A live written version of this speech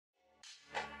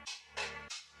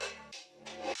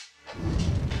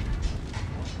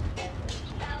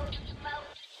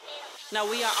Now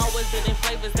we are always building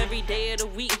flavors every day of the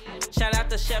week. Shout out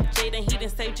to Chef Jaden, he done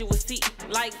saved you a seat.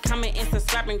 Like, comment, and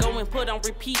subscribe, and go and put on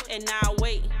repeat. And now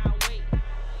wait.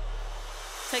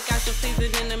 Take out your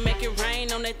seasoning and make it rain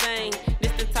on that thing.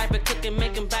 This the type of cooking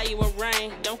make him buy you a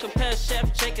ring. Don't compare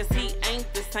Chef Jay, cause he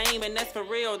ain't the same. And that's for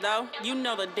real though, you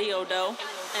know the deal though.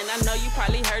 And I know you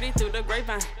probably heard it through the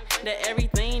grapevine, that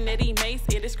everything that he makes,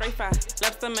 it is straight fire.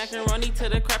 Lobster macaroni to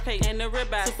the crab cake and the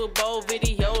ribeye. Super Bowl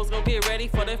videos, go get ready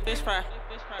for the fish fry.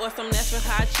 Or some Nashville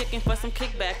hot chicken for some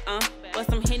kickback, or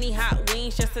some Henny hot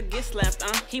wings just to get slapped,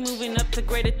 He moving up to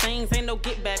greater things, ain't no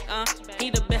get back, He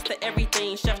the best at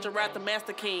everything, Chef Gerard the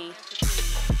Master King.